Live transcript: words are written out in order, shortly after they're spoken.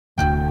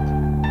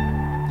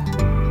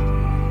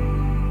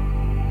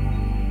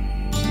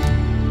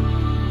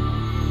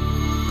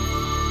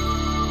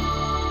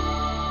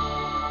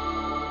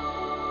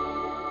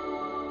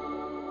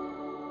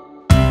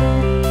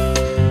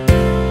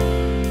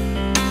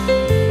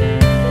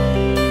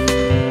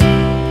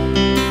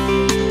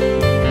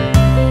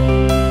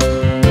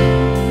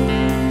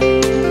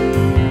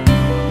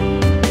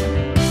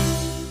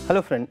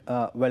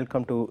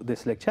welcome to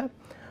this lecture.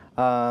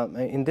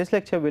 In this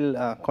lecture we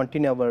will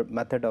continue our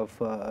method of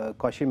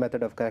Cauchy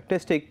method of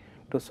characteristic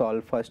to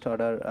solve first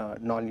order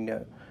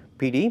nonlinear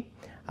PD.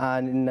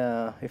 And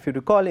if you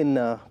recall,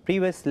 in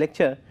previous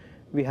lecture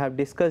we have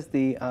discussed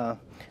the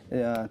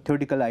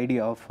theoretical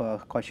idea of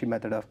Cauchy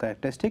method of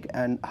characteristic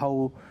and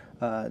how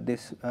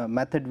this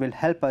method will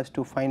help us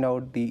to find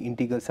out the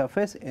integral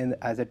surface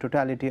as a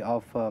totality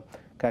of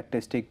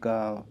characteristic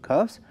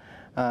curves.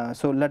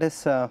 So let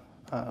us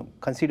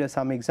consider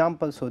some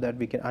examples so that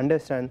we can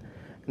understand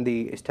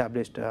the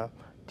established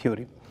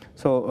theory.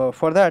 So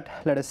for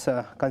that, let us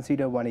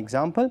consider one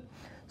example.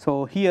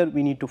 So here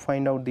we need to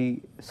find out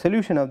the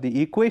solution of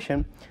the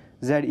equation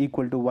z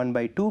equal to 1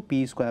 by 2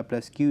 p square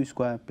plus q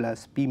square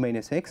plus p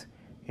minus x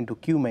into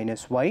q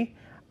minus y,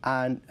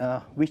 and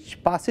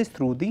which passes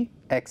through the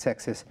x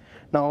axis.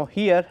 Now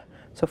here,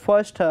 so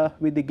first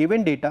with the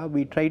given data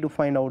we try to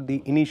find out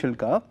the initial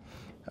curve.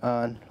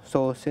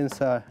 So since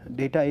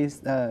data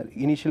is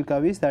initial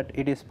curve is that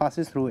it is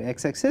passes through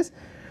x axis,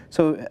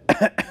 so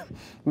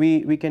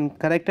we can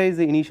characterize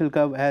the initial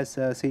curve as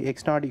say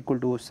x naught equal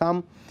to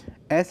some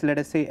s. Let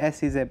us say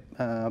s is a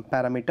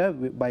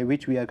parameter by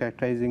which we are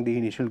characterizing the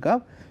initial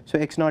curve. So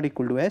x naught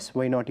equal to s,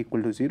 y naught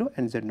equal to 0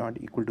 and z naught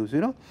equal to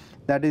 0.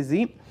 That is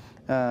the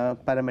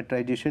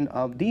parameterization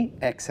of the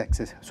x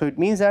axis. So it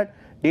means that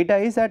data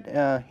is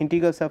that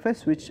integral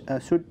surface which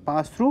should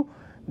pass through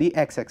the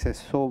x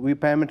axis. So we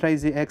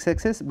parameterize the x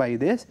axis by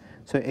this.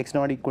 So x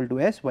naught equal to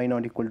s, y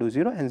naught equal to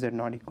 0 and z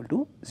naught equal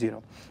to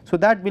 0. So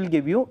that will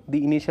give you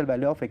the initial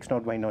value of x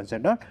naught, y naught, z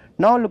naught.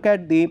 Now look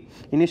at the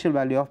initial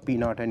value of p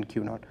naught and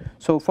q naught.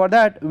 So for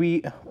that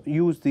we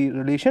use the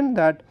relation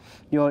that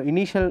your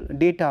initial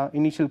data,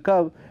 initial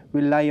curve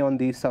will lie on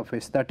the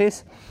surface, that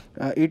is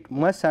it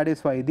must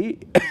satisfy the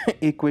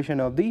equation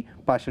of the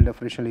partial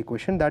differential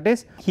equation, that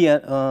is here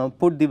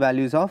put the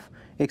values of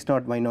x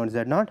naught, y naught,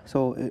 z naught.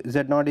 So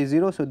z naught is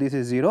 0, so this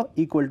is 0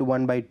 equal to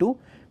 1 by 2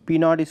 p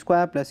naught is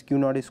square plus q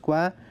naught is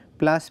square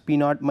plus p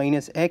naught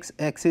minus x,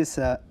 x is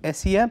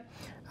s here,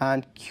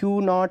 and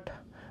q naught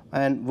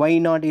and y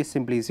naught is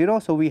simply 0.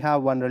 So we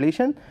have one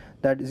relation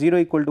that 0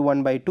 equal to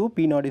 1 by 2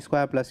 p naught is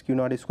square plus q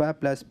naught is square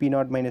plus p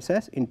naught minus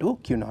s into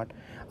q naught,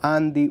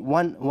 and the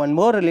one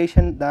more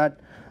relation that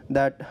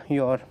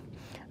your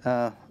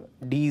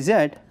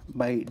dz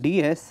by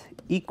ds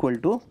equal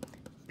to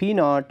p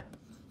naught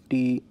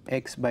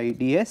dx by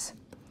ds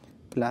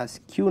plus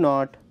q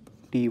naught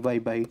dy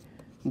by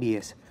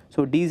ds.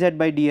 So dz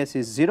by ds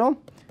is 0,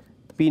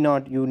 p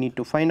naught you need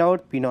to find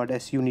out, p naught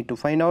s you need to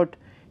find out,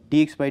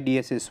 dx by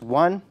ds is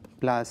 1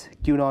 plus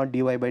q naught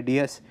dy by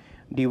ds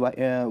dy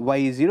y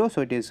is 0,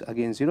 so it is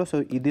again 0.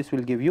 So this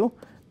will give you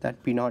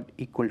that p naught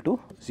equal to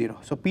 0.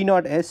 So p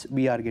naught s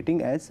we are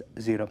getting as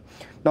 0.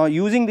 Now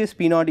using this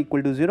p naught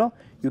equal to 0,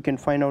 you can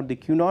find out the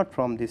q naught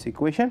from this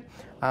equation,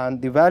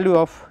 and the value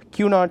of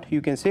q naught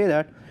you can say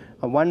that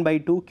 1 by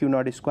 2 q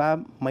naught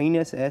square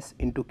minus s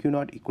into q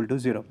naught equal to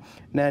 0.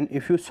 Then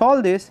if you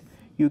solve this,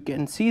 you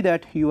can see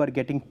that you are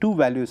getting two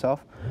values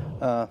of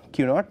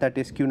q naught, that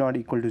is q naught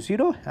equal to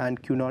 0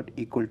 and q naught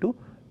equal to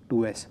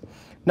 2s.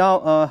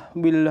 Now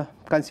we will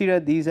consider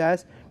these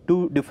as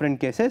two different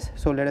cases.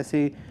 So let us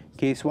say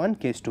case 1,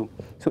 case 2.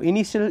 So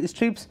initial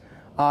strips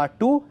are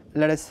 2,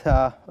 let us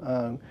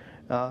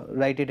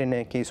write it in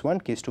a case 1,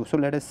 case 2. So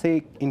let us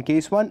say in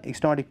case 1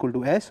 x naught equal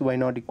to s, y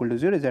naught equal to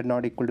 0, z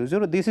naught equal to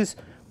 0. This is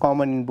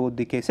common in both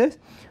the cases.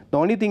 The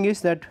only thing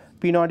is that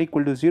p naught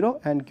equal to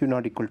 0 and q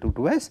naught equal to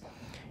 2s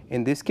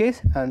in this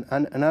case, and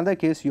another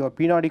case your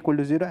p naught equal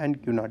to 0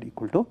 and q naught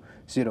equal to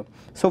 0.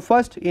 So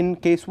first in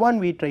case 1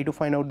 we try to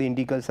find out the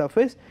integral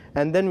surface,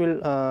 and then we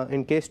will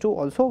in case 2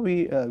 also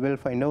we will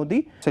find out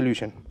the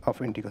solution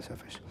of integral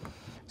surface.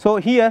 So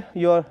here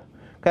your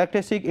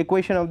characteristic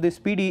equation of this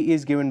PD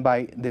is given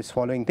by this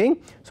following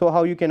thing. So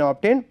how you can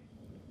obtain?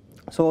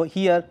 So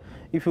here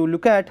if you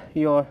look at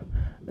your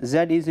z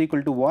is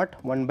equal to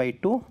what, 1 by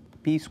 2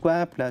 p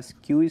square plus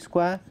q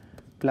square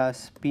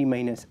plus p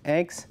minus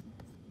x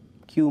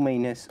q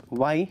minus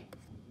y,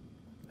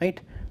 right.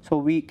 So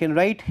we can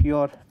write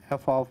your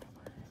f of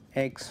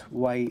x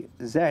y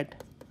z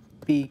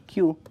p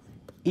q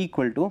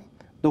equal to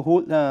the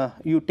whole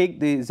you take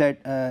the z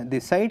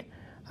this side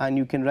and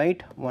you can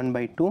write 1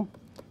 by 2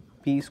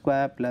 p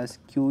square plus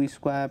q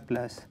square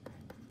plus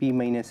p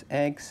minus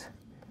x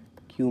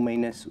q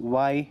minus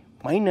y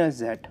minus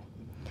z,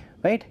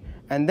 right.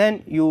 And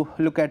then you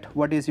look at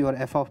what is your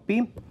f of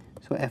p.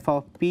 So f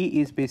of p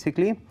is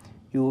basically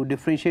you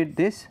differentiate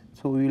this,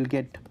 so we will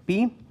get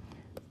p,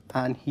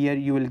 and here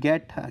you will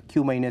get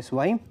q minus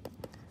y,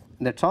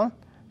 that is all.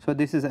 So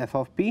this is f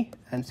of p,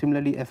 and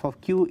similarly f of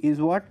q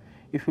is what,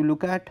 if you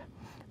look at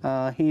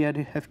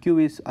here f q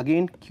is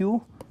again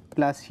q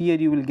plus here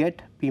you will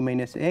get p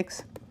minus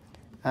x,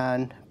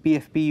 and p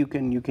f p you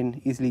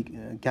can easily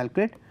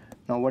calculate.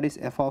 Now what is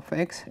f of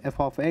x? F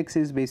of x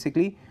is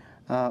basically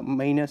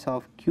minus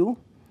of q,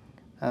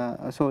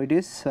 so it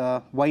is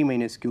y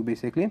minus q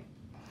basically,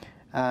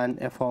 and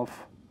f of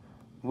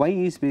y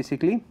is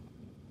basically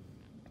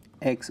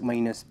x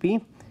minus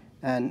p,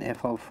 and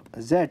f of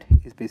z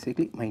is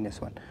basically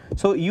 -1.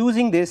 So,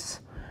 using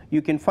this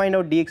you can find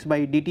out dx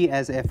by dt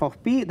as f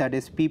of p, that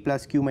is p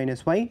plus q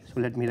minus y. So,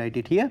 let me write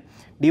it here.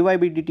 Dy by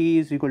dt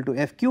is equal to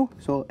fq.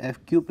 So,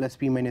 fq plus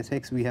p minus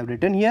x we have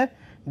written here.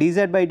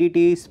 Dz by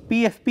dt is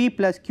pfp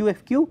plus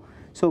qfq.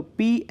 So,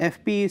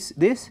 pfp is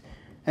this,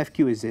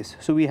 fq is this.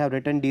 So, we have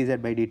written dz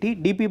by dt.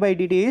 dp by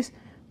dt is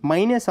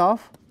minus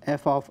of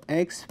f of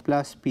x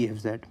plus p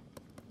of z.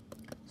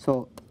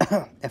 So,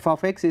 f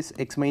of x is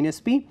x minus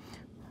p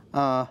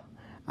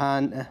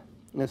and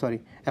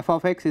sorry, f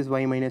of x is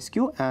y minus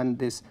q, and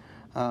this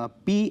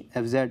p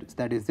f z,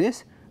 that is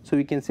this. So,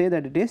 we can say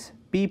that it is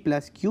p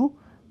plus q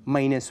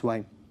minus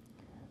y.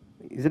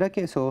 Is it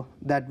okay? So,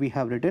 that we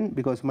have written,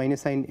 because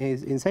minus sign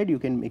is inside, you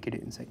can make it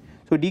inside.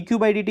 So, dq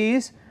by dt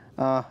is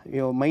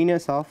your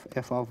minus of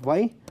f of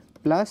y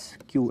plus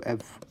q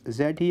f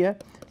z here.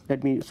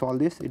 Let me solve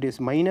this. It is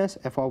minus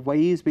f of y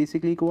is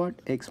basically what,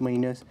 x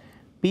minus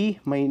p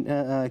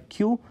minus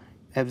q,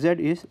 f z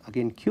is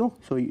again q.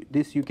 So,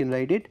 this you can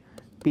write it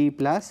p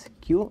plus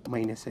q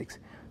minus x.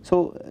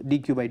 So,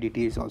 dq by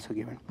dt is also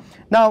given.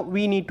 Now,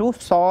 we need to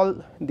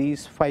solve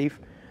these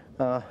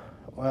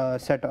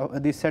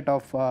set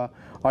of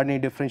ordinary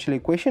differential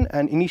equation,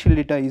 and initial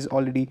data is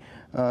already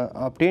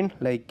obtained,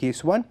 like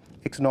case 1,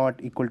 x naught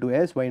equal to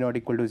s, y naught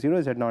equal to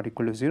 0, z naught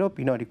equal to 0,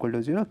 p naught equal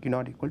to 0, q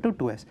naught equal to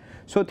 2s.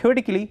 So,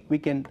 theoretically we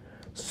can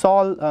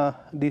solve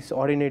this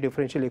ordinary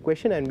differential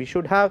equation and we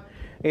should have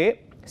a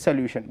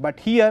solution, but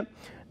here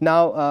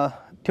now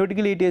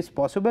theoretically it is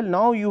possible.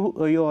 Now,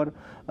 your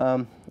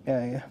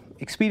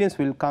experience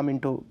will come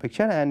into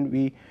picture, and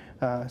we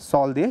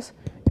solve this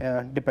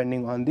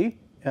depending on the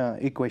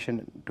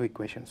equation to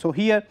equation. So,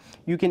 here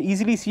you can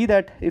easily see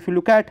that if you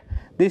look at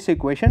this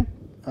equation,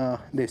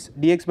 this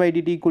dx by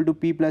dt equal to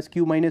p plus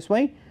q minus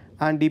y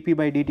and dp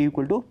by dt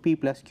equal to p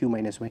plus q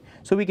minus y.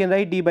 So, we can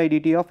write d by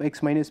dt of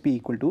x minus p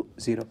equal to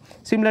 0.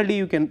 Similarly,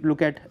 you can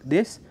look at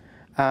this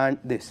and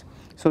this.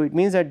 So, it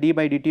means that d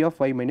by dt of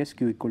y minus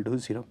q equal to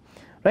 0,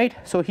 right.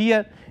 So,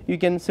 here you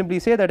can simply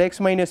say that x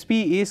minus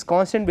p is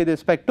constant with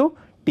respect to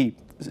t.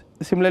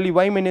 Similarly,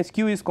 y minus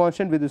q is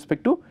constant with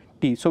respect to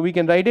t. So, we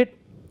can write it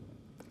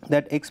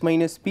that x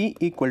minus p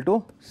equal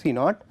to c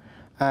naught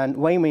and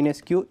y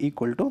minus q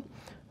equal to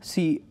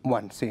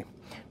c1 say.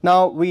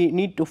 Now, we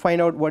need to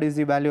find out what is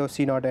the value of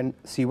c naught and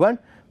c1.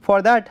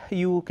 For that,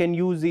 you can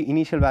use the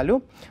initial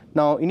value.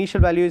 Now, initial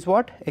value is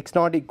what, x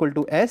naught equal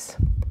to s.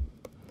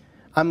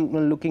 I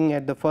am looking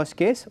at the first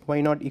case,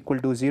 y naught equal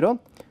to 0,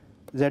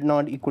 z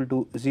naught equal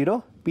to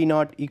 0, p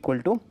naught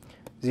equal to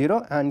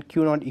 0 and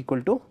q naught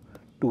equal to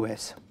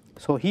 2s.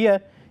 So,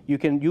 here you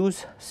can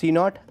use c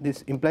naught.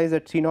 This implies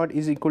that c naught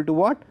is equal to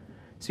what,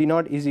 c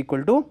naught is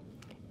equal to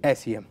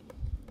SEM,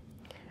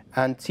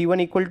 and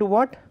c1 equal to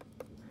what,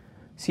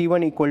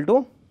 c1 equal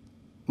to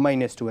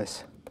minus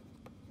 2s.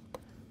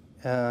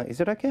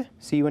 Is it okay?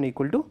 c1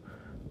 equal to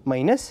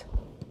minus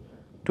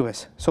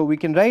 2s. So, we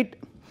can write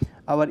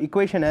our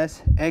equation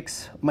as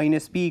x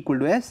minus p equal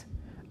to s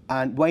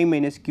and y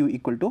minus q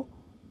equal to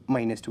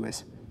minus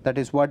 2s. That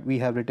is what we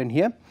have written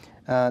here.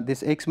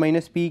 This x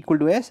minus p equal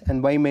to s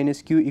and y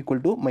minus q equal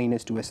to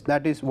minus 2s.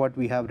 That is what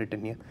we have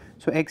written here.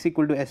 So, x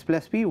equal to s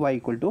plus p, y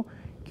equal to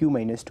q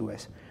minus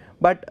 2s.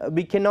 But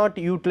we cannot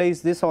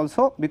utilize this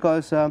also,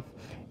 because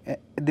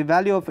the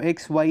value of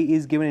x, y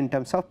is given in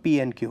terms of p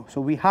and q.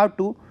 So, we have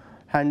to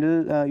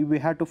handle we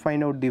have to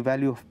find out the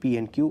value of p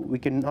and q. We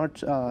cannot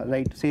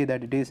say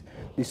that it is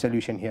the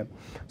solution here.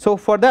 So,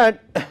 for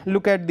that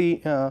look at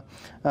the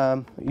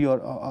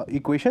your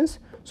equations.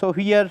 So,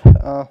 here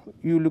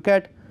you look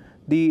at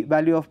the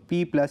value of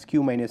p plus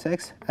q minus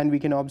x, and we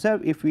can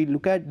observe if we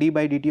look at d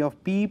by dt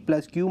of p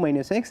plus q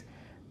minus x,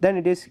 then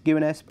it is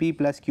given as p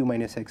plus q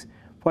minus x.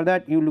 For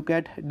that, you look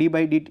at dp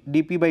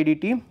by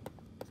dt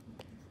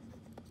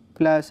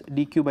plus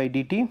dq by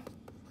dt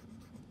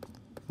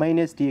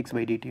minus dx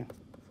by dt.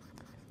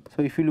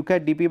 So, if you look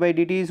at dp by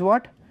dt is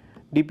what,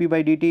 dp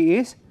by dt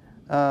is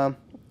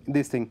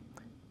this thing,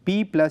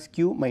 p plus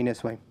q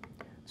minus y.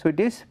 So, it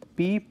is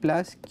p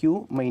plus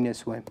q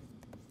minus y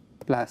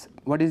plus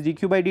what is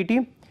dq by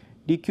dt,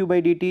 dq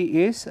by dt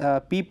is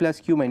p plus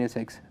q minus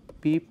x,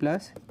 p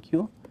plus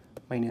q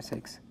minus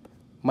x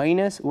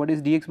minus what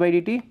is dx by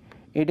dt,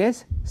 it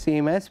is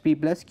same as p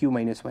plus q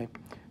minus y.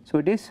 So,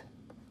 it is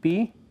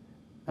p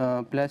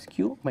plus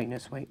q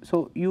minus y.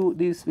 So,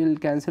 this will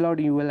cancel out,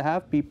 you will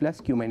have p plus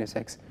q minus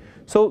x.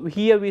 So,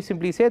 here we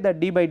simply say that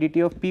d by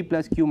dt of p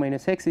plus q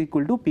minus x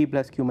equal to p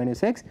plus q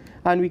minus x,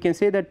 and we can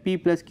say that p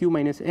plus q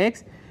minus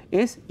x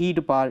is e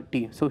to power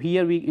t. So,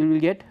 here we will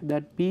get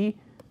that p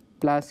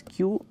plus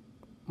q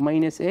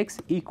minus x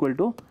equal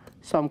to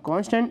some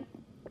constant,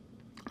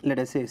 let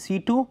us say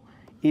c2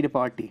 e to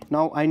power t.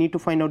 Now, I need to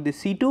find out the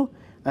c2,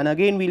 and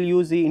again we will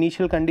use the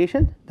initial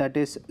condition, that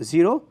is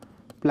 0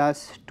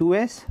 plus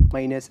 2s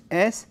minus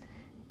s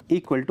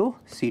equal to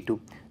c2.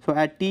 So,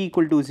 at t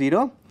equal to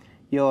 0,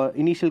 your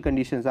initial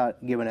conditions are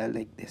given as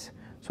like this.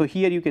 So,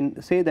 here you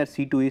can say that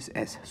c2 is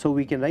s. So,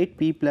 we can write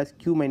p plus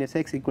q minus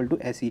x equal to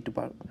s e to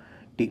power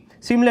t. t.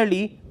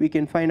 Similarly, we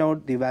can find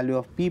out the value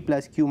of p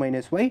plus q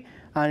minus y,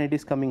 and it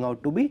is coming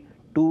out to be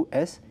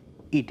 2s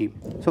et.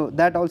 So,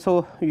 that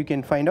also you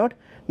can find out.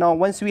 Now,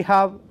 once we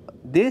have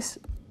this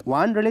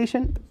 1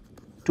 relation,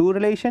 2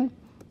 relation,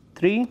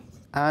 3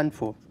 and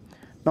 4.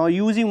 Now,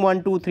 using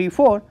 1, 2, 3,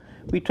 4,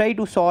 we try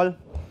to solve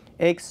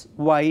x,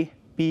 y,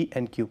 p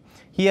and q.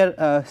 Here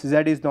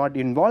z is not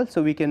involved,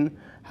 so we can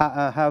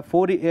have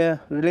 4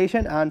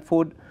 relation and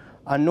 4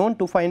 unknown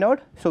to find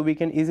out. So, we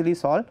can easily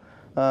solve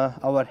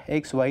our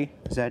x, y,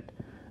 z,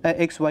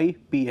 x, y,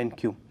 p and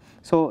q.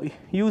 So,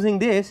 using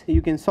this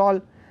you can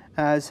solve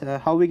as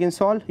how we can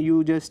solve.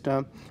 You just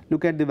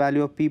look at the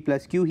value of p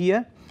plus q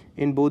here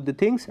in both the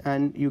things,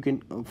 and you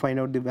can find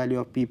out the value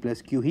of p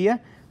plus q here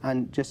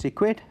and just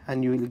equate,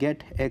 and you will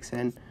get x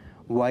and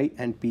y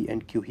and p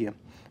and q here.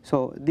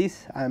 So,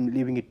 this I am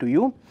leaving it to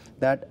you,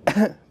 that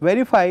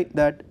verify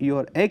that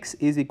your x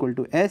is equal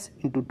to s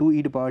into 2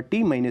 e to power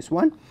t minus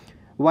 1,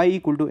 y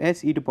equal to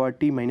s e to power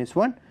t minus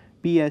 1,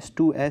 p as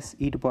 2 s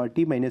e to power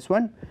t minus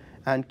 1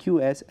 and q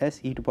as s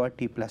e to power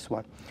t plus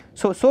 1.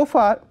 So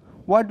far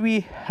what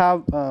we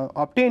have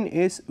obtained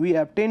is, we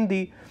obtained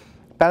the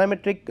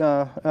parametric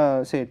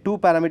say 2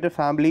 parameter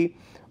family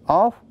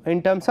of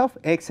in terms of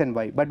x and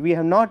y, but we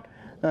have not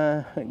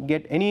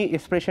get any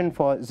expression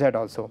for z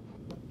also.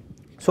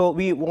 So,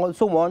 we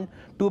also want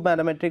 2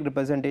 parametric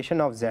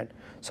representation of z.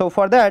 So,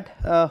 for that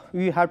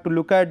we have to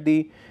look at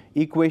the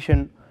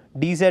equation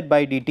dz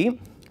by dt.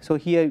 So,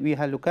 here we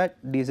have look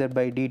at dz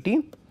by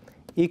dt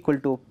equal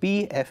to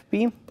p f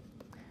p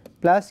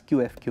plus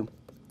q f q,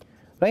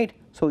 right.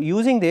 So,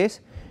 using this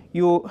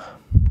you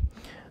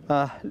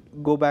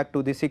go back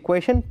to this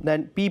equation,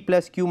 then p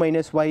plus q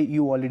minus y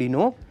you already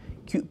know,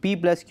 p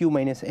plus q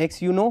minus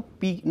x you know,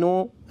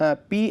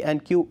 p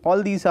and q,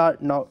 all these are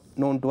now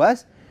known to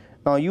us.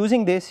 Now,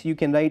 using this you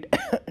can write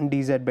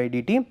dz by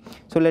dt.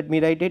 So, let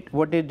me write it.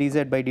 What is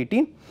dz by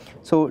dt?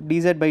 So,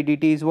 dz by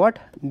dt is what?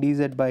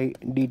 Dz by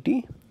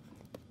dt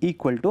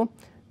equal to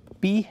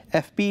p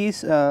f p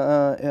is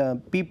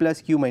p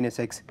plus q minus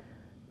x,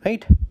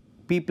 right,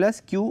 p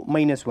plus q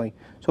minus y.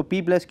 So,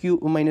 p plus q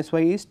minus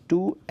y is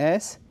 2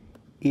 s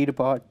e to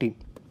power t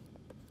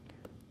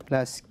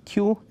plus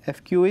q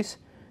f q is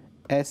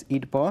s e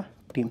to power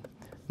t.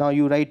 Now,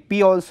 you write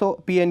p also,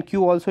 p and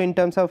q also in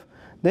terms of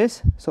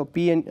this. So,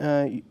 p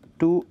and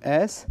 2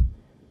 s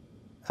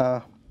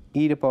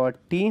e to power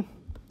t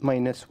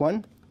minus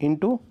 1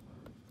 into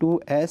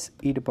 2 s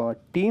e to power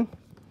t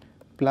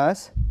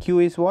plus q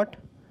is what?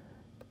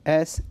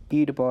 S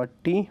e to power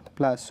t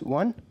plus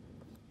 1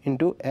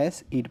 into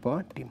s e to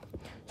power t.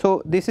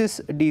 So, this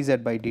is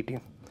dz by dt.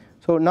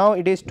 So, now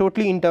it is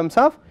totally in terms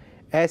of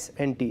s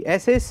and t.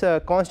 S is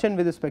constant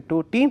with respect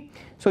to t.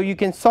 So, you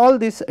can solve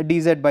this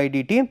dz by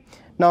dt.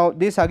 Now,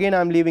 this again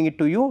I am leaving it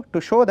to you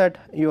to show that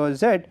your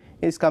z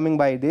is coming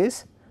by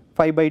this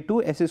 5 by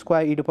 2 s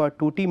square e to power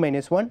 2 t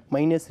minus 1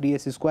 minus 3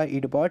 s square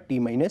e to power t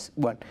minus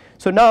 1.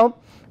 So, now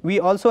we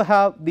also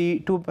have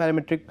the 2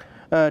 parameter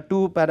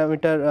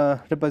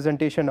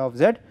representation of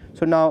z.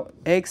 So, now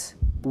x,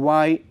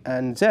 y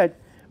and z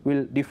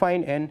will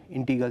define an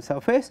integral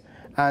surface,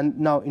 and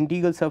now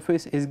integral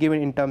surface is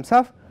given in terms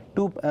of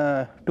 2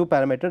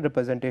 parameter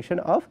representation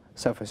of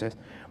surfaces.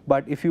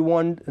 But if you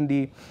want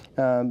the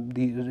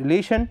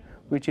relation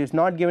which is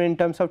not given in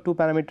terms of 2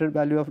 parameter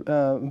value of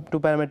 2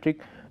 parametric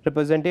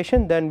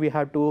representation, then we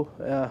have to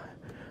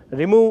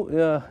remove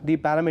the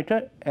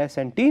parameter s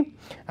and t,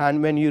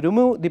 and when you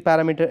remove the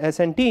parameter s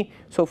and t,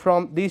 so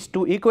from these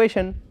 2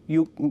 equation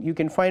you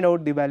can find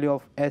out the value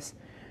of s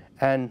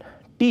and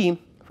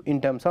t in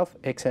terms of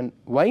x and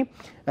y,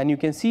 and you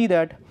can see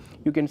that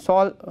you can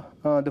solve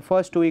the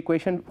first 2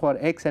 equation for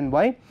x and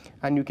y,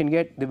 and you can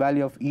get the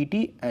value of E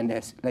t and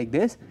s like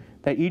this,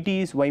 that E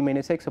t is y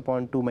minus x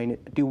upon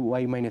 2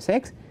 y minus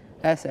x,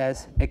 s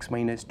as x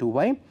minus 2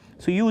 y.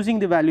 So, using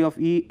the value of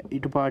e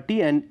to power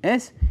t and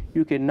s,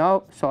 you can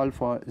now solve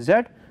for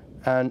z,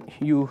 and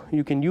you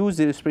can use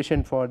the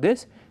expression for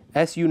this,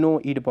 s you know,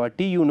 e to power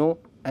t you know,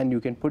 and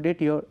you can put it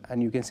here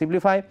and you can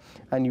simplify,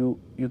 and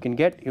you can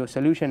get your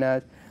solution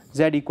as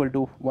z equal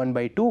to 1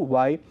 by 2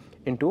 y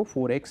into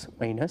 4x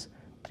minus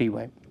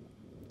 3y.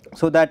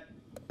 So, that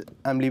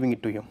I am leaving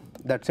it to you,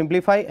 that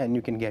simplify and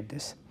you can get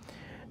this.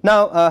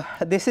 Now,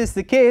 this is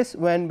the case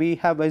when we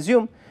have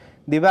assumed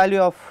the value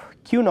of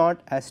q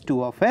naught as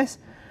 2 of s,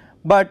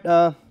 but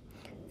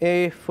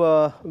if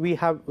we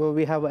have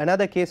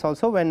another case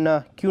also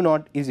when q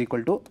naught is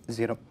equal to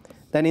 0,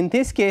 then in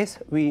this case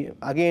we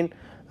again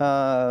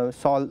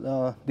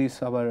solve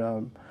this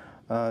our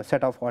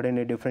set of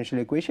ordinary differential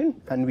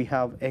equation, and we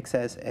have x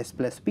as s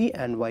plus p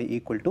and y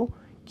equal to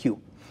q.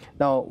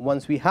 Now,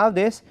 once we have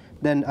this,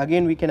 then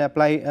again we can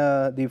apply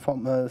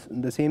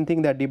the same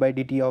thing, that d by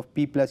dt of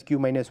p plus q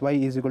minus y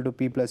is equal to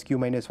p plus q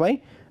minus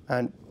y,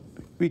 and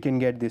we can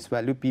get this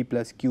value p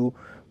plus q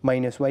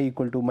minus y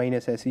equal to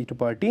minus s e to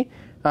power t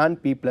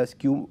and p plus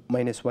q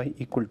minus y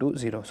equal to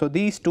 0. So,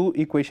 these 2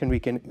 equation we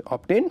can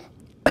obtain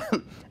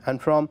and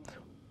from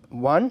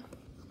 1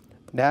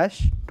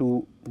 dash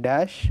 2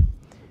 dash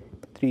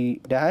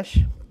 3 dash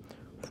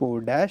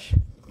 4 dash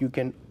you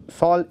can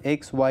solve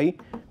x, y,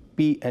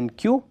 p and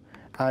q,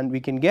 and we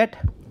can get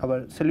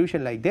our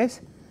solution like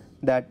this,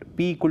 that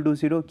p equal to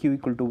 0, q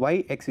equal to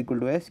y, x equal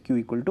to s, q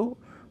equal to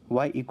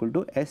y equal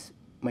to s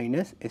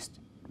minus s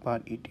bar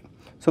et.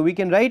 So, we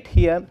can write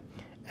here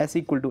s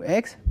equal to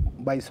x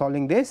by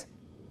solving this,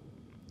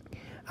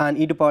 and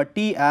e to power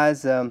t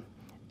as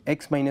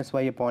x minus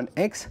y upon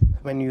x.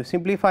 When you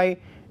simplify,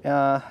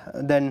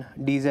 then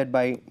dz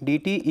by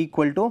dt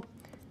equal to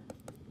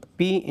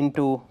p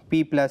into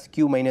p plus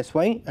q minus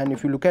y, and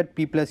if you look at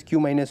p plus q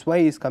minus y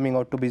is coming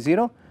out to be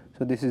 0.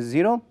 So, this is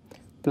 0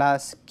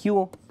 plus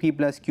q p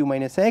plus q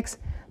minus x,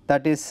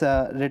 that is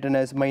written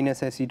as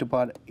minus s e to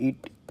power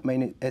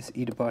minus s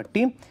e to power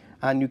t,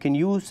 and you can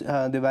use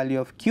the value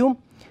of q,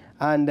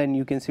 and then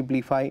you can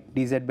simplify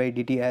dz by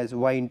dt as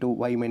y into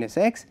y minus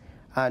x,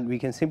 and we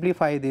can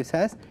simplify this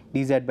as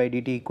dz by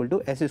dt equal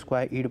to s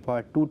square e to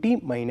power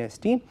 2t minus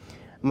t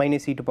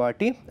minus e to power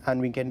t,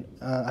 and we can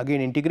again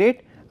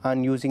integrate,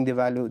 and using the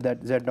value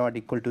that z naught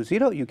equal to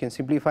 0, you can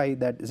simplify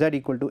that z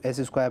equal to s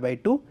square by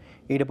 2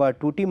 e to power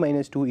 2t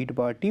minus 2 e to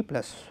power t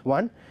plus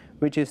 1,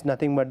 which is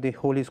nothing but the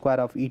whole square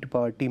of e to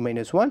power t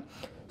minus 1.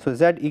 So,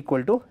 z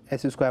equal to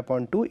s square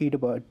upon 2 e to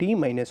power t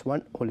minus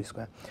 1 whole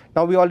square.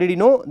 Now, we already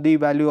know the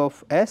value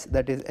of s,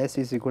 that is s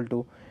is equal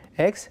to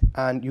x,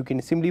 and you can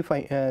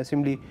simplify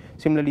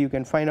similarly you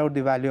can find out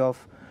the value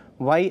of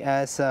y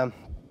as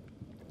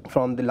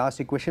from the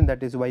last equation,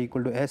 that is y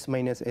equal to s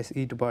minus s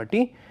e to power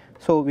t.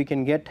 So, we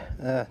can get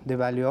the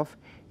value of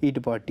e to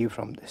power t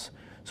from this.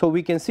 So,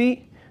 we can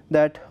see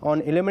that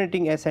on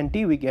eliminating s and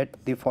t we get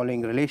the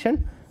following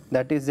relation,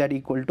 that is z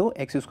equal to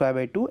x square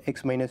by 2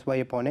 x minus y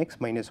upon x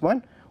minus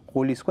 1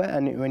 whole square,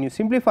 and when you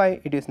simplify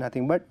it is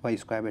nothing but y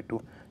square by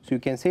 2. So, you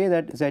can say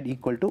that z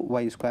equal to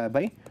y square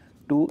by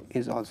 2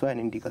 is also an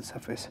integral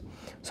surface.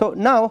 So,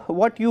 now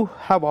what you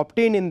have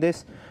obtained in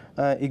this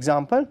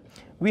example,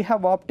 we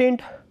have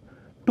obtained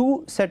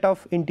two set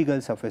of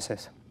integral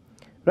surfaces,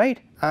 right,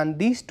 and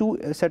these two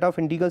set of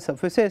integral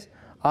surfaces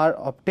are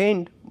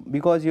obtained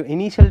because your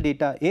initial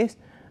data is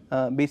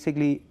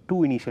basically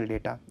two initial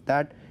data,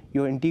 that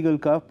your integral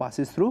curve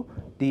passes through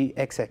the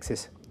x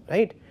axis,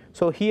 right.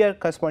 So, here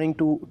corresponding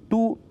to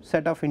two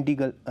set of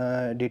integral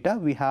data,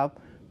 we have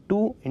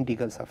two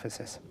integral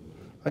surfaces.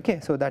 Okay.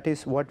 So, that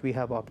is what we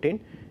have obtained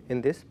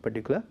in this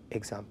particular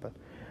example.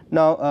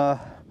 Now,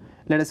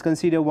 let us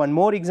consider one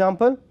more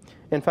example.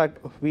 In fact,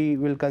 we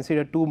will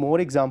consider two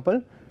more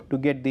examples to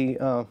get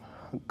the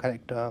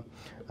correct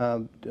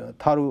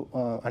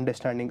thorough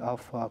understanding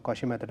of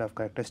Cauchy method of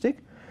characteristic.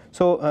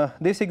 So,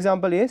 this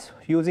example is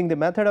using the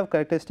method of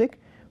characteristic,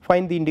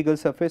 find the integral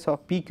surface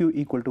of PQ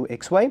equal to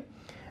xy,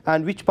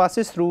 and which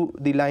passes through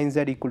the line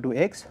z equal to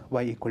x,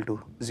 y equal to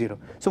 0.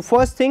 So,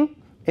 first thing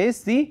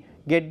is the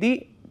get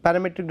the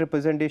parametric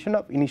representation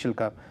of initial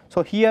curve.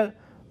 So, here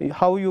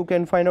how you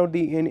can find out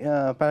the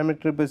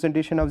parametric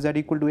representation of z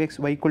equal to x,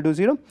 y equal to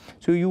 0.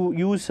 So, you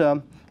use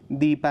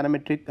the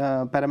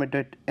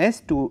parameter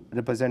s to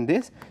represent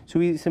this. So,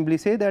 we simply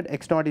say that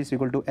x naught is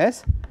equal to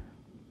s.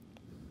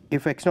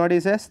 If x naught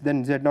is s,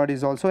 then z naught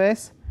is also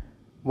s,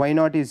 y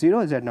naught is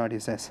 0, z naught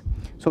is s.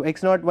 So,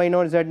 x naught, y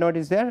naught, z naught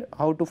is there.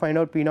 How to find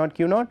out p naught,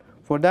 q naught?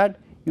 For that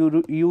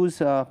you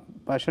use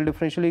partial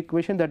differential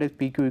equation, that is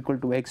pq equal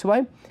to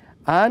xy,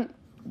 and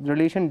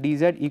relation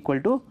dz equal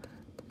to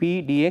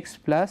p dx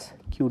plus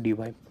q dy.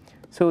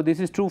 So, this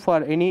is true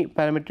for any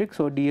parametric.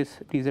 So,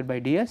 dz by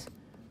ds.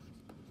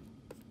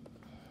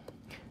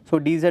 So,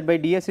 dz by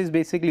ds is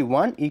basically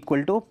 1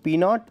 equal to p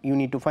naught, you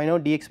need to find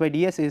out dx by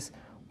ds is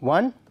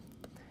 1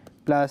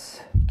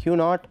 plus q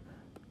naught,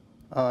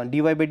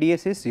 dy by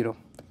ds is 0.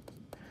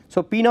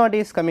 So, p naught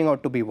is coming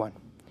out to be 1.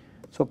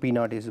 So, p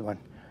naught is 1.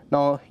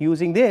 Now,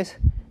 using this,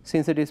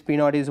 since it is p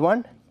naught is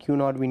 1, q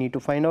naught we need to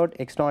find out,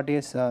 x naught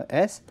is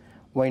s,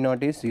 y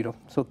naught is 0.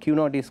 So, q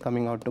naught is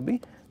coming out to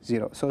be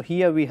 0. So,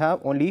 here we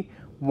have only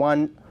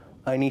one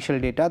initial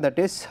data, that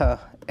is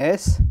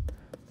s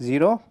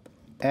 0,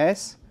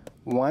 s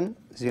 1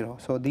 0.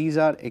 So, these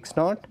are x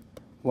naught,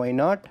 y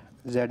naught,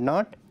 z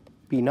naught,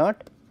 p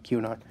naught, q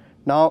naught.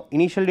 Now,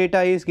 initial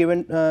data is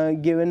given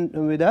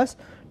with us.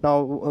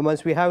 Now,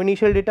 once we have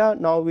initial data,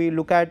 now we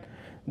look at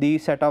the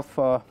set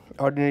of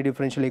ordinary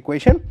differential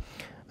equation.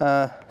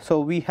 So,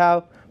 we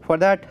have, for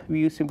that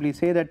we simply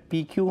say that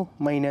pq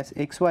minus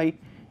xy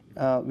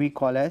we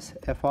call as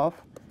f of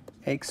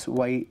x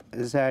y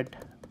z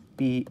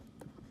p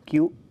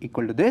q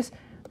equal to this,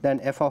 then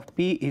f of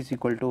p is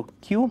equal to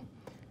q,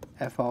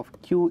 f of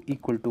q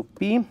equal to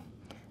p,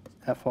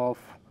 f of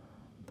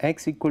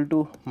x equal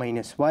to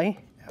minus y,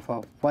 f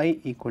of y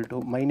equal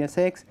to minus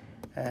x,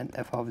 and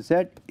f of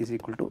z is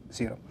equal to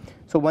 0.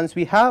 So, once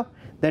we have,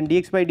 then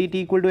dx by dt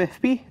equal to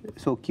fp,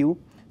 so q,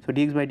 so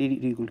dx by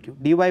dt equal to q,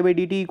 dy by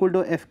dt equal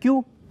to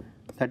fq,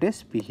 that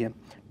is p here,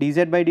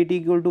 dz by dt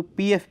equal to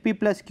pfp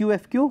plus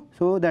qfq,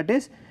 so that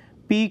is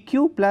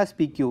pq plus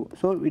pq,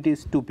 so it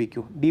is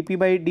 2pq, dp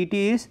by dt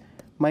is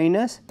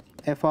minus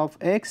f of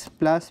x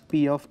plus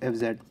p of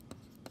fz,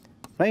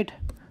 right.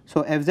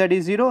 So, fz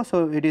is 0,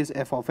 so it is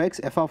f of x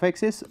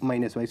is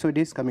minus y, so it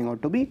is coming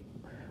out to be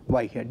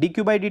y here,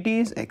 dq by dt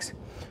is x.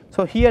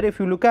 So, here if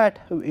you look at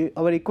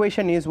our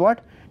equation is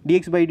what,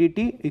 dx by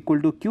dt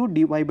equal to q,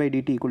 dy by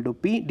dt equal to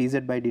p,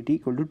 dz by dt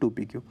equal to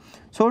 2pq.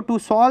 So, to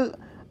solve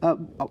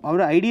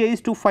our idea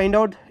is to find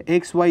out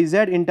x, y, z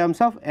in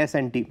terms of s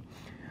and t.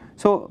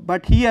 So,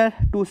 but here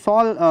to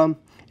solve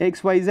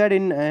x, y, z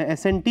in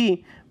s and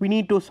t, we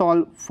need to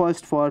solve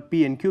first for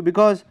p and q,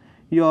 because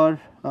your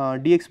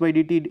dx by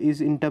dt is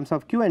in terms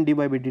of q and dy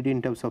by dt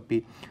in terms of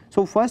p.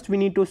 So, first we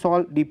need to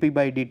solve dp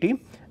by dt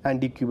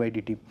and dq by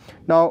dt.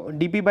 Now,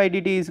 dp by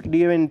dt is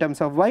given in terms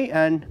of y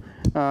and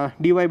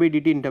dy by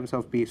dt in terms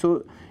of p.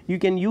 So, you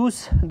can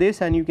use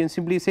this and you can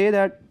simply say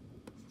that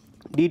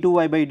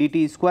d2y by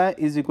dt square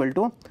is equal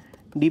to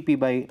dp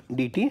by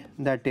dt,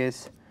 that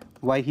is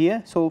y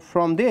here. So,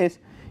 from this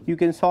you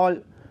can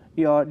solve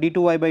your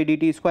d2y by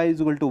dt square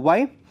is equal to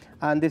y,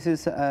 and this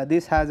is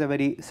this has a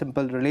very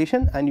simple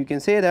relation, and you can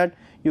say that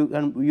you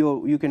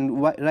can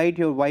write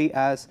your y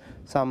as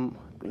some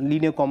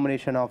linear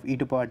combination of e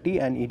to power t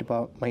and e to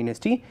power minus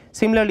t.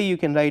 Similarly, you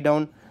can write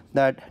down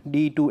that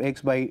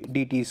d2x by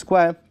dt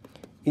square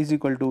is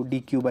equal to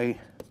dq by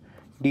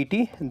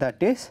dt,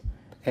 that is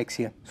x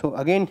here. So,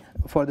 again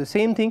for the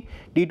same thing,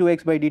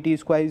 d2x by dt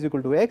square is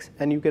equal to x,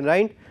 and you can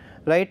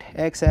write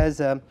x as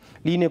a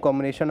linear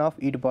combination of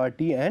e to power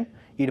t and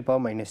e to power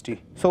minus t.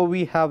 So,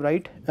 we have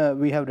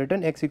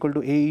written x equal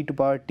to a e to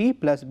power t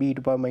plus b e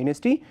to power minus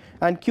t,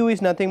 and q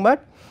is nothing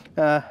but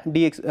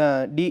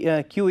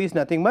q is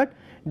nothing but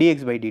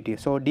dx by dt.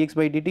 So, dx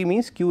by dt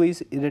means q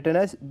is written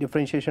as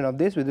differentiation of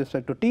this with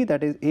respect to t,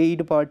 that is a e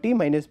to power t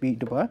minus b e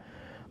to power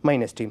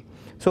minus t.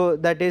 So,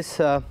 that is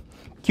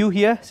q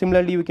here.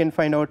 Similarly, we can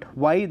find out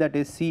y, that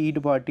is c e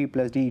to power t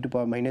plus d e to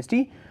power minus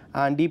t,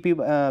 and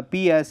dp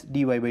p as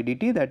dy by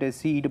dt, that is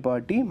c e to power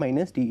t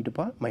minus d e to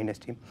power minus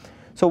t.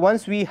 So,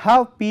 once we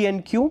have p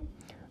and q,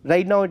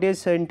 right now it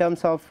is in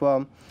terms of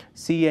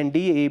c and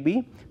d, a,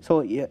 b.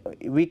 So,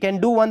 we can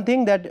do one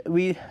thing, that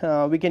we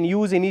can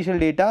use initial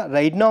data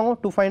right now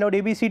to find out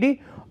a, b, c,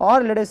 d,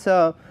 or let us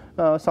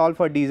solve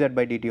for dz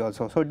by dt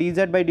also. So,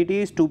 dz by dt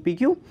is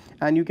 2pq,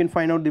 and you can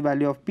find out the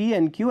value of p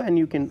and q, and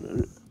you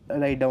can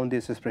write down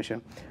this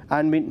expression,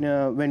 and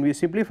when we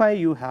simplify,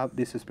 you have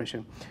this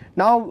expression.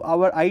 Now,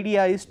 our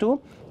idea is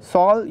to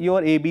solve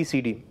your a, b,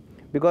 c, d,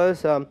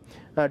 because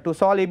to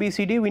solve a, b,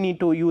 c, d we need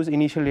to use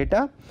initial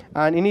data,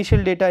 and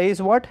initial data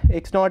is what,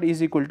 x naught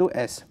is equal to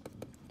s,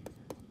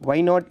 y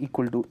naught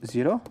equal to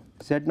 0,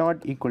 z naught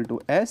equal to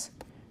s,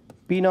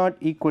 p naught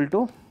equal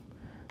to,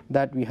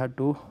 that we have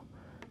to,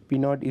 p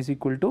naught is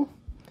equal to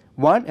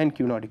 1 and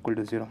q naught equal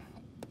to 0,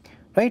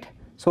 right.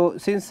 So,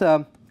 since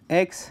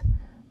x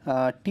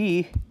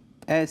t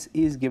s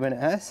is given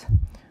as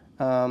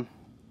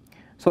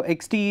so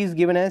x t is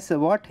given as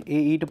what, a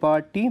e to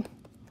power t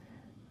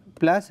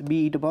plus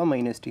b e to power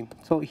minus t.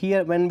 So,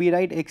 here when we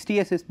write x t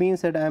s, it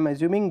means that I am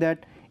assuming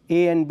that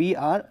a and b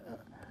are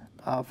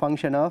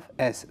function of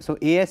s. So,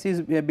 a s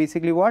is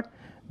basically what,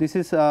 this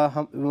is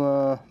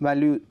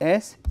value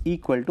s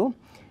equal to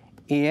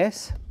a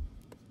s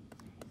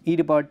e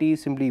to power t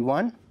is simply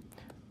 1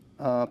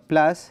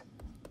 plus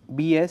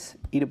b s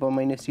e to power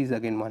minus t is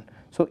again 1.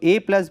 So, a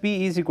plus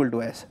b is equal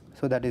to s.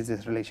 So, that is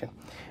this relation.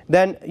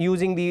 Then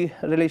using the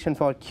relation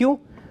for q,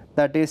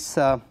 that is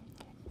a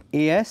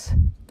s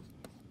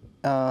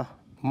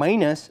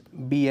minus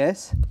b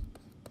s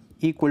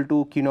equal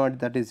to q naught,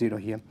 that is 0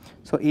 here.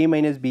 So, a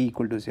minus b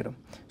equal to 0.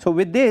 So,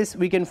 with this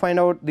we can find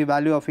out the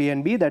value of a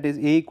and b, that is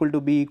a equal to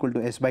b equal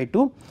to s by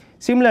 2.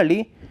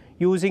 Similarly,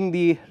 using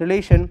the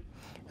relation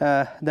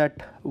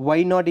that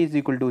y naught is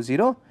equal to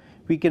 0,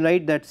 we can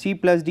write that c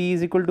plus d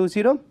is equal to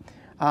 0,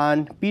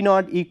 and p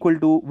naught equal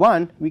to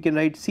 1, we can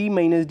write c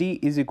minus d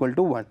is equal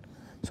to 1.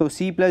 So,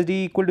 c plus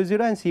d equal to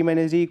 0 and c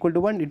minus d equal to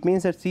 1, it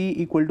means that c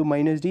equal to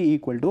minus d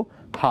equal to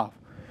half.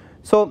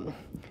 So,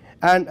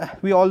 and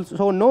we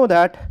also know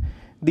that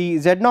the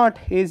z naught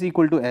is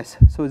equal to s.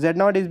 So, z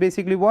naught is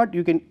basically what,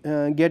 you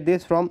can get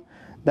this from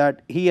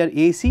that here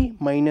ac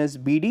minus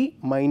bd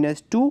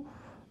minus 2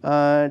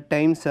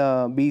 times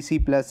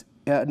bc plus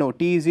no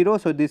t is 0.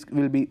 So, this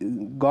will be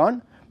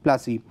gone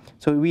plus e.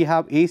 So, we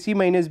have ac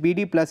minus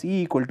bd plus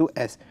e equal to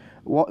s.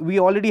 We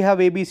already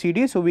have a, b, c,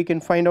 d. So, we can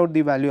find out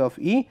the value of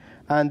e,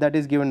 and that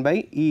is given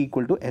by e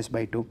equal to s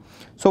by 2.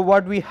 So,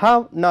 what we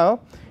have now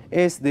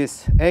is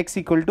this x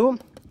equal to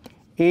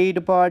a e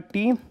to power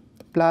t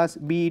plus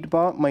b e to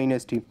power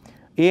minus t.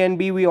 A and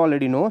b we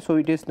already know. So,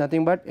 it is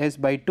nothing but s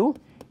by 2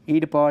 e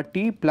to power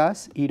t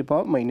plus e to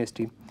power minus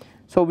t.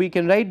 So, we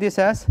can write this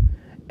as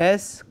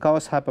s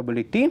cos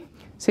hyperbolic t.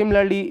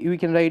 Similarly, we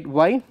can write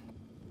y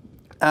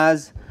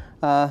as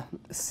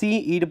c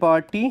e to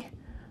power t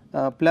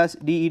plus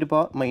d e to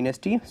power minus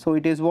t. So,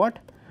 it is what,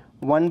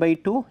 1 by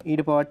 2 e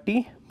to power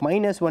t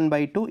minus 1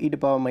 by 2 e to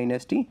power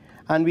minus t,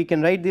 and we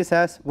can write this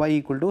as y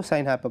equal to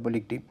sin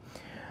hyperbolic t.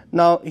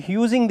 Now,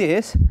 using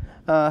this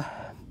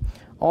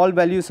all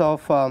values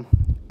of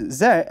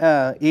z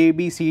a,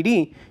 b, c,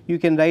 d, you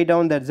can write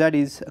down that z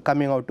is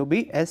coming out to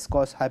be s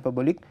cos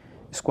hyperbolic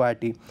square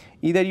t.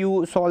 Either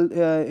you solve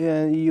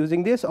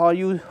using this, or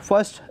you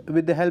first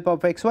with the help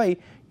of x y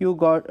you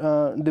got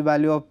the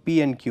value of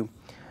p and q,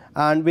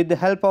 and with the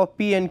help of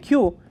p and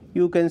q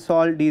you can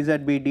solve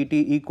dz by dt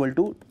equal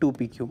to 2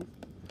 p q,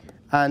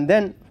 and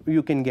then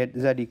you can get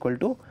z equal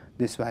to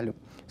this value.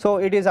 So,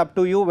 it is up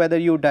to you whether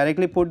you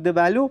directly put the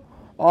value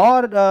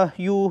or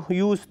you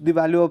use the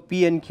value of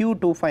p and q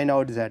to find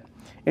out z,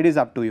 it is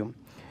up to you.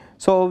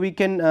 So, we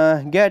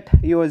can get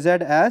your z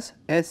as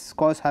s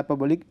cos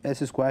hyperbolic s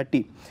square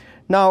t.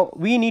 Now,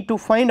 we need to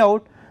find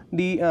out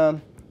the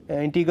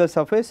integral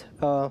surface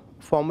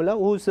formula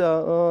whose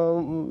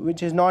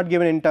which is not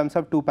given in terms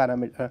of 2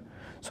 parameter.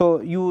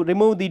 So, you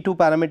remove the 2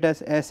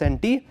 parameters s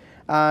and t,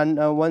 and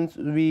once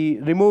we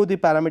remove the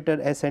parameter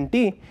s and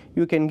t,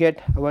 you can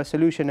get our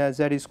solution as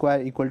z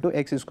square equal to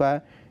x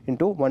square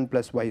into 1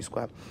 plus y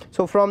square.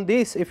 So, from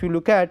this if you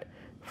look at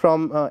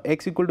from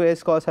x equal to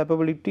s cos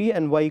hyperbolic t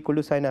and y equal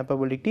to sin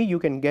hyperbolic t, you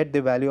can get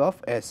the value of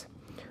s,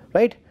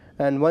 right.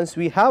 And once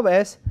we have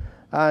s,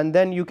 and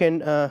then you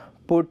can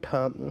put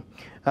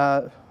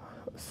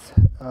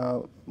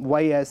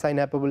y as sin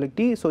hyperbolic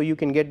t. So, you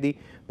can get the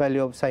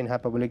value of sin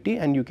hyperbolic t,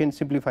 and you can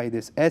simplify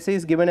this. S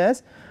is given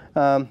as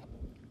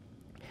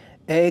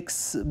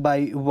x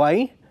by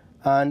y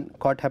and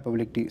cot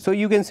hyperbolic t. So,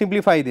 you can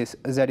simplify this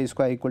z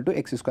square equal to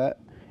x square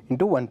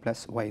into 1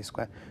 plus y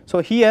square. So,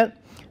 here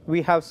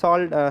we have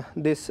solved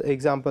this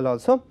example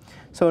also.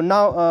 So,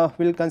 now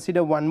we will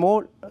consider one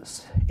more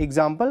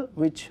example,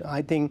 which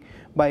I think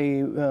by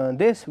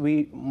this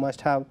we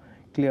must have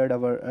cleared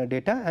our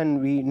data,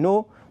 and we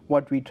know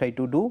what we try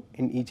to do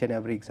in each and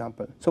every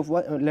example. So,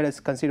 let us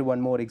consider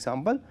one more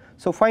example.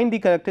 So, find the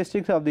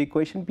characteristics of the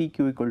equation p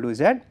q equal to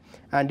z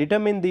and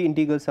determine the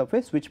integral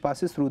surface which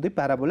passes through the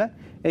parabola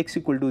x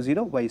equal to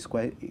 0 y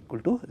square equal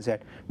to z.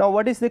 Now,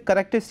 what is the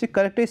characteristic?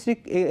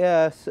 Characteristic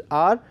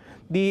are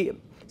the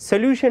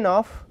solution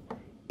of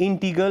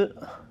integral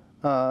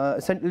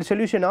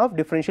solution of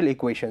differential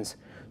equations.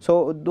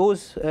 So,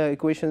 those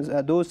equations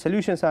those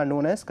solutions are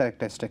known as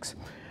characteristics.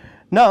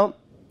 Now,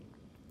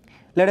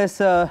 let us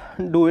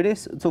do it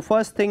is. So,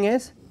 first thing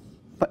is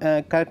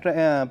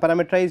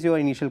parameterize your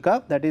initial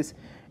curve, that is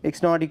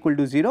x naught equal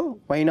to 0,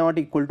 y naught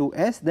equal to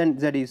s, then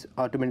z is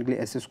automatically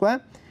s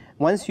square.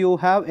 Once you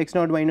have x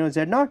naught, y naught,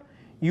 z naught,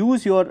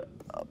 use your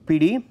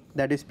PD,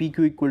 that is p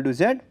q equal to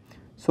z.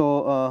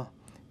 So,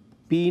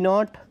 p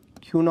naught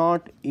q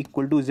naught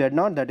equal to z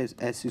naught, that is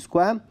s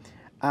square,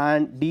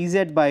 and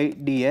dz by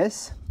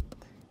ds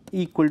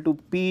equal to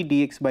p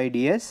dx by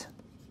ds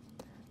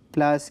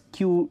plus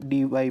q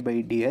dy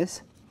by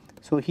ds.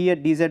 So, here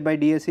dz by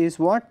ds is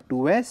what?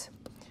 2s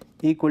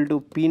equal to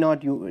p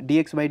naught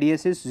dx by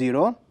ds is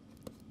 0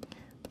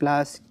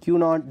 plus q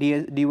naught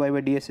dy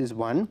by ds is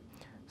 1.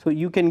 So,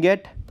 you can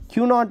get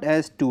q naught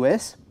as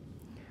 2s,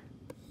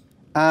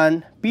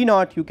 and p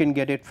naught you can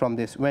get it from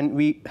this. When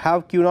we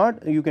have q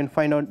naught, you can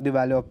find out the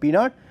value of p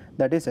naught,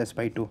 that is s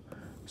by 2.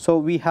 So,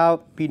 we have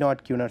p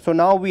naught q naught. So,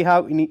 now we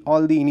have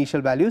all the initial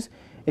values,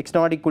 x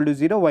naught equal to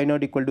 0, y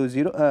naught equal to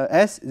 0,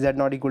 s, z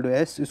naught equal to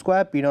s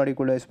square, p naught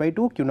equal to s by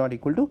 2, q naught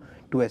equal to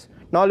 2s.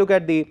 Now, look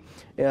at the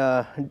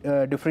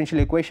differential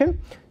equation.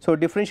 So,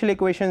 differential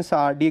equations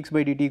are dx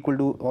by dt equal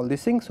to all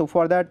these things. So,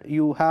 for that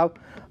you have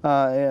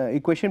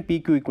equation p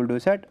q equal to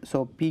z.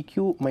 So, p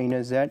q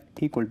minus z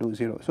equal to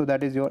 0. So,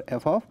 that is your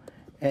f of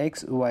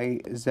x,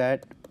 y, z,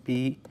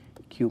 p,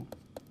 q.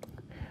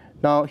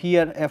 Now,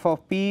 here f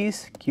of p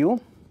is q,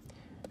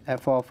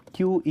 f of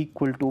q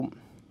equal to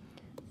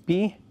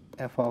p,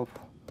 f of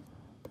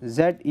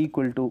z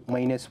equal to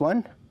minus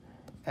 1,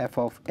 f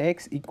of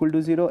x equal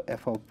to 0,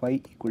 f of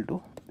y equal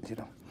to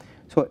 0.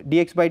 So,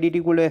 dx by dt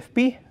equal to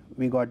fp,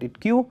 we got it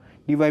q,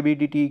 dy by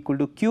dt equal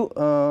to q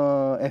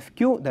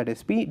fq, that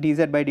is p,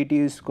 dz by dt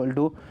is equal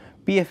to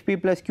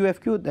pfp plus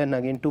qfq, then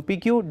again to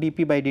pq,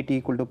 dp by dt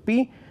equal to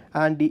p,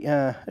 and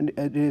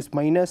it is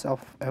minus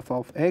of f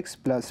of x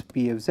plus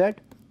pfz.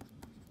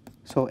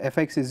 So,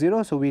 fx is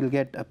 0. So, we will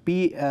get a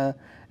p,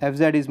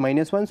 fz is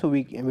minus 1. So,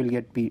 we will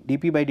get p,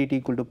 dp by dt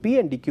equal to p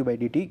and dq by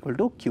dt equal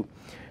to q.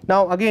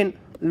 Now, again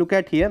look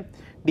at here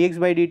dx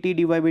by dt,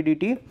 dy by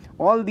dt,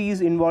 all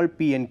these involve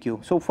p and q.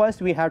 So,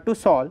 first we have to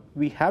solve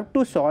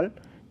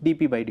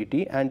dp by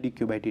dt and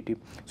dq by dt.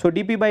 So,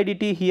 dp by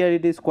dt here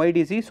it is quite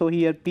easy. So,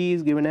 here p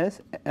is given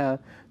as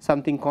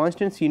something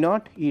constant c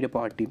naught e to the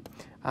power t,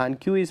 and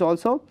q is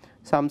also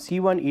some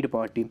c1 e to the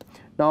power t.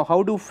 Now,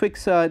 how to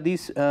fix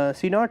this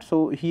c naught?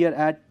 So, here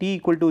at t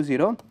equal to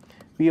 0,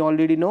 we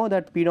already know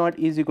that p naught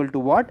is equal to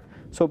what?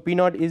 So, p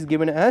naught is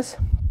given as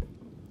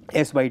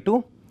s by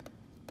 2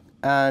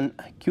 and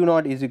q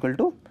naught is equal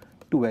to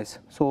 2s.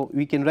 So,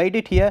 we can write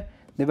it here,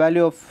 the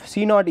value of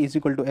c naught is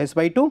equal to s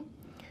by 2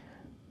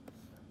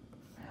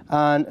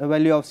 and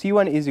value of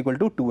c1 is equal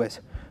to 2s.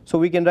 So,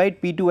 we can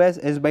write p2 as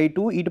s by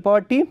 2 e to the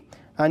power t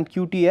and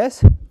qt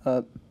as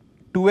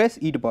 2s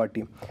e to the power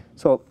t.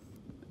 So,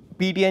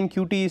 pt and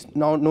qt is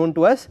now known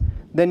to us,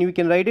 then we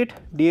can write it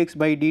dx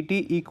by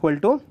dt equal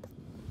to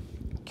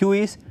q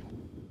is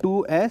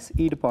 2s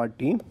e to the power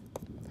t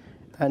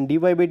and dy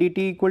by dt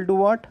equal to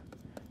what?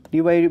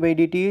 dy by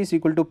dt is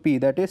equal to p,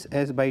 that is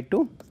s by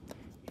 2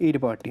 e to the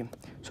power t.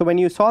 So, when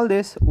you solve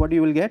this, what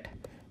you will get,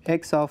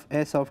 x of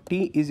s of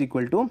t is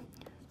equal to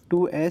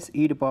 2s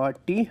e to the power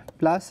t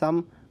plus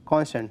some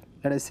constant,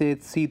 let us say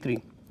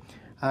C3,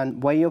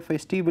 and y of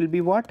st will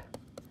be what,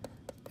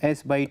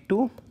 s by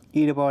 2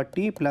 e to the power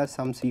t plus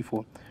some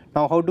C4.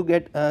 Now, how to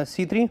get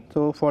C3?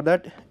 So, for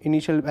that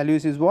initial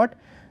values is what,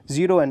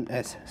 0 and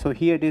s. So,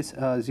 here it is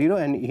 0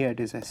 and here it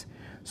is s.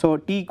 So,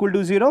 t equal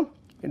to 0,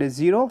 it is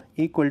 0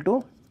 equal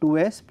to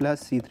 2s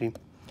plus C3,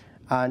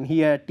 and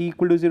here t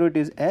equal to 0, it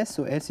is s.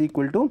 So, s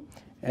equal to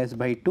s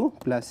by 2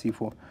 plus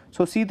C4.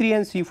 So, C3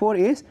 and C4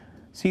 is,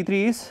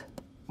 C3 is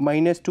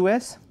minus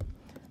 2s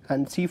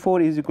and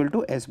C4 is equal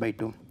to s by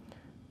 2.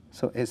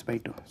 So, s by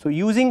 2. So,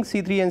 using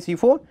C3 and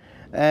C4,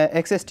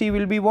 xst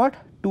will be what,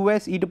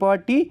 2s e to the power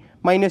t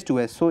minus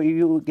 2s. So,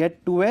 you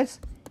get 2s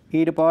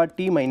e to the power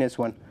t minus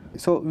 1.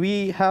 So,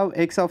 we have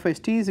x of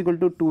st is equal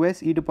to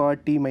 2s e to the power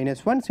t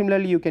minus 1.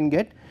 Similarly, you can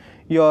get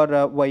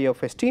your y of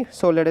st.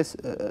 So, let us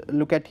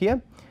look at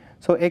here.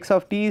 So, x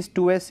of t is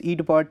 2s e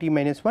to the power t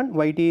minus 1,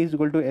 yt is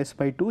equal to s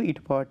by 2 e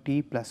to the power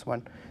t plus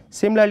 1.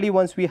 Similarly,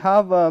 once we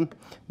have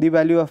the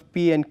value of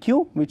p and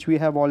q, which we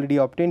have already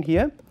obtained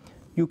here,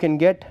 you can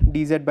get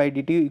dz by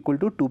dt equal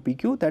to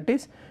 2pq, that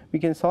is we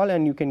can solve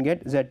and you can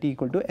get zt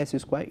equal to s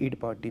square e to the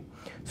power t.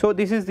 So,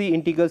 this is the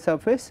integral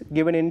surface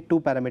given in 2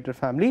 parameter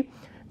family.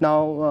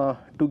 Now,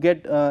 to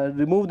get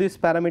remove this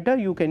parameter,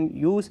 you can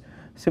use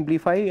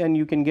simplify and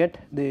you can get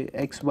the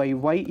x y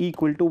y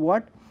equal to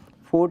what,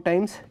 4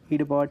 times e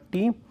to the power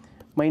t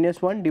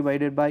minus 1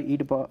 divided by e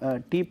to the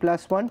power t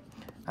plus 1,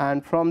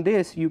 and from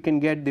this you can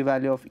get the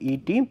value of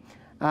Et,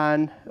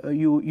 and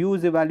you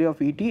use the value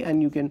of Et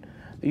and you can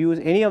use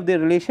any of the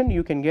relation,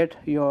 you can get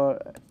your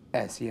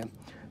s here.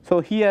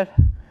 So, here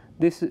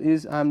this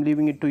is I am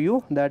leaving it to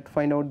you, that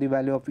find out the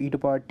value of e to the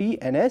power t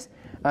and s,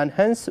 and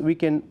hence we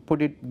can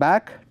put it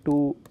back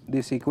to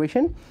this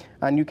equation,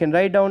 and you can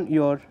write down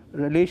your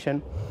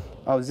relation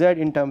of z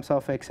in terms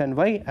of x and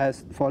y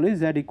as follows: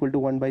 z equal to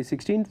 1 by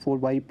 16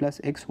 4y plus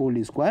x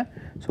whole square.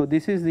 So,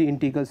 this is the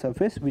integral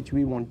surface which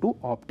we want to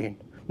obtain.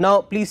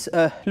 Now, please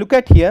look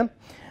at here,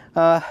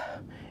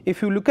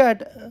 if you look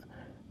at,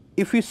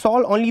 if we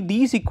solve only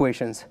these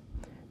equations,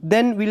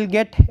 then we will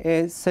get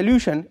a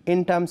solution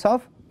in terms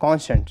of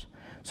constants.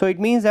 So, it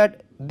means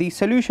that the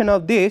solution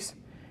of this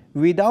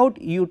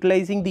without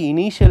utilizing the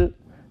initial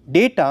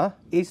data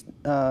is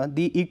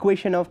the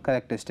equation of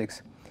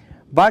characteristics,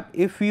 but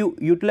if you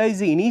utilize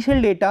the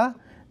initial data,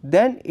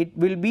 then it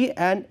will be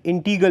an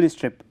integral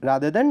strip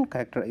rather than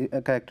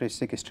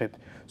characteristic strip.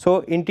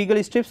 So,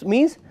 integral strips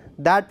means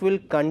that will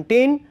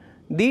contain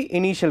the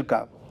initial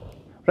curve,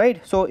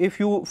 right. So, if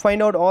you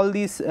find out all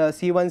these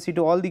C1,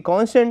 C2, all the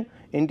constant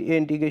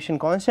integration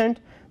constant,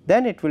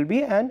 then it will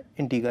be an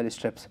integral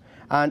strips,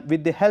 and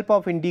with the help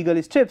of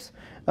integral strips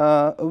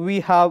we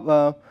have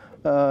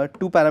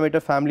 2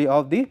 parameter family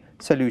of the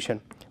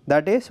solution,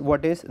 that is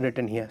what is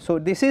written here. So,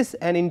 this is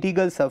an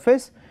integral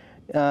surface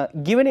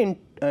given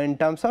in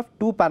terms of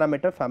 2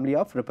 parameter family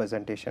of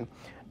representation.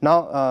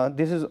 Now,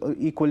 this is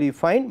equally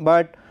fine,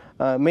 but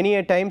many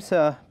a times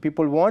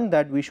people want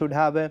that we should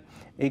have a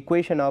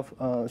equation of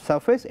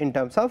surface in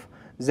terms of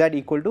z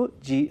equal to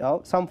g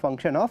of some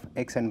function of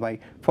x and y.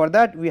 For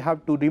that we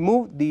have to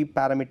remove the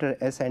parameter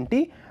s and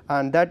t,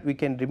 and that we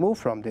can remove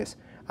from this,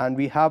 and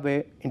we have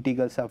a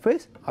integral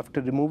surface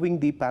after removing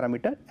the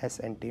parameter s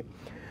and t.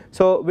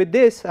 So, with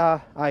this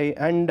I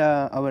end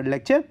our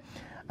lecture,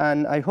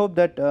 and I hope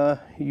that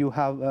you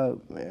have a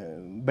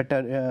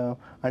better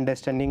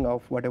understanding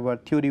of whatever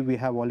theory we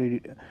have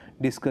already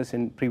discussed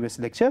in previous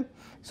lecture.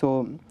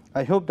 So,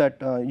 I hope that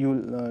you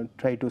will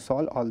try to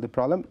solve all the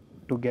problem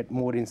to get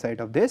more insight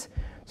of this.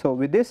 So,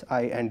 with this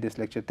I end this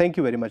lecture. Thank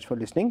you very much for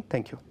listening.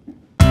 Thank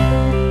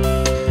you.